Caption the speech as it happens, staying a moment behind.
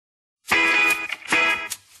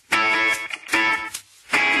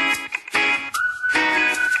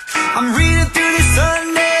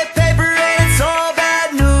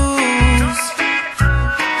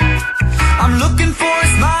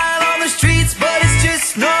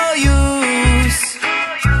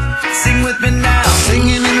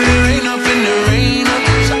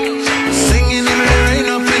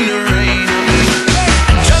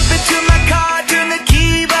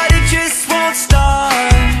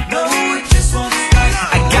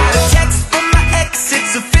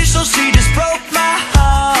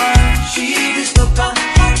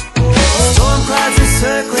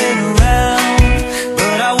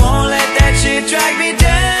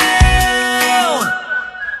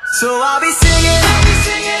So I'll be singing, I'll be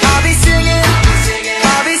singing, I'll be singing in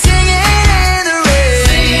the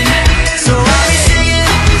rain. So I'll be singing,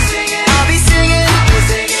 I'll be singing,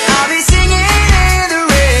 I'll be singing in the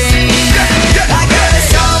rain. I got a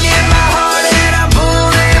song in my heart and I'm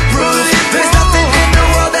bulletproof. There's nothing in the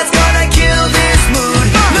world that's gonna kill this mood.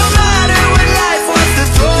 No matter what life wants to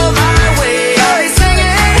throw my way, I'll be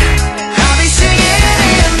singing in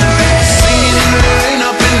the rain. Singing in the rain,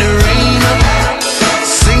 up in the rain,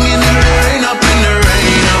 singing in the rain, up in the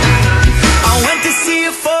rain. I went to see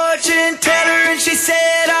a fortune teller and she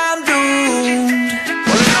said I'm doomed.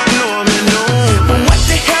 Well, I know I'm in doom. But what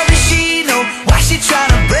the hell does she know? Why she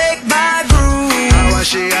tryna break my groove? Why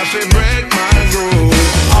she have to break my groove?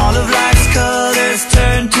 All of life's colors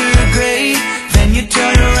turn to gray. Then you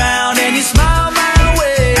turn around and you smile my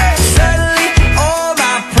way. Suddenly all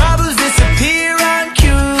my problems disappear on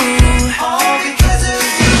cue. All because of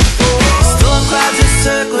you. Storm clouds are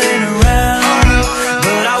circling around,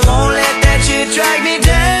 but I won't let that shit drag me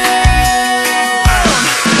down.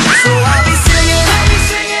 So I'll be singing, I'll be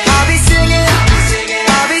singing, I'll be singing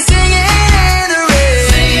in the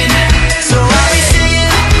rain. So I'll be singing,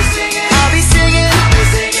 I'll be singing, I'll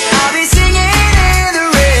be singing in the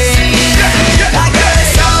rain. I got a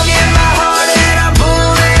song in my heart and I'm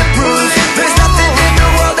bulletproof. There's nothing in the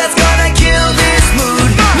world that's gonna kill this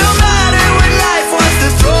mood. No matter what life wants to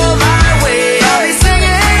throw my way, I'll be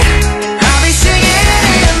singing in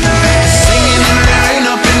the rain. Singing in the rain,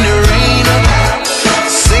 up in the rain,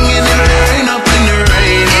 singing in the rain, up in the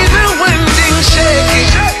rain. Even when things shaky,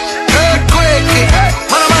 earthquakey, man,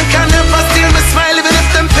 a man can never steal my smile even if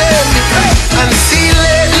them pay me. And see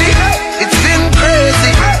lately, it's been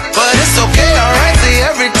crazy, but it's okay, alright, see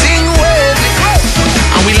everything wavy.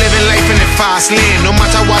 And we living life in the fast lane, no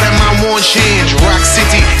matter what a man won't change. Rock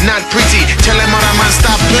City, not pretty, tell them other man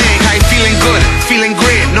stop playing. I feeling good, feeling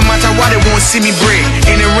great, no matter what they won't see me break.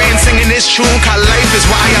 In the rain singing this tune, cause life is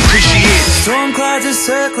what I appreciate. Storm clouds are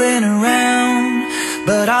circling around,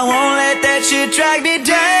 but I won't let that shit drag me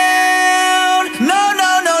down. No.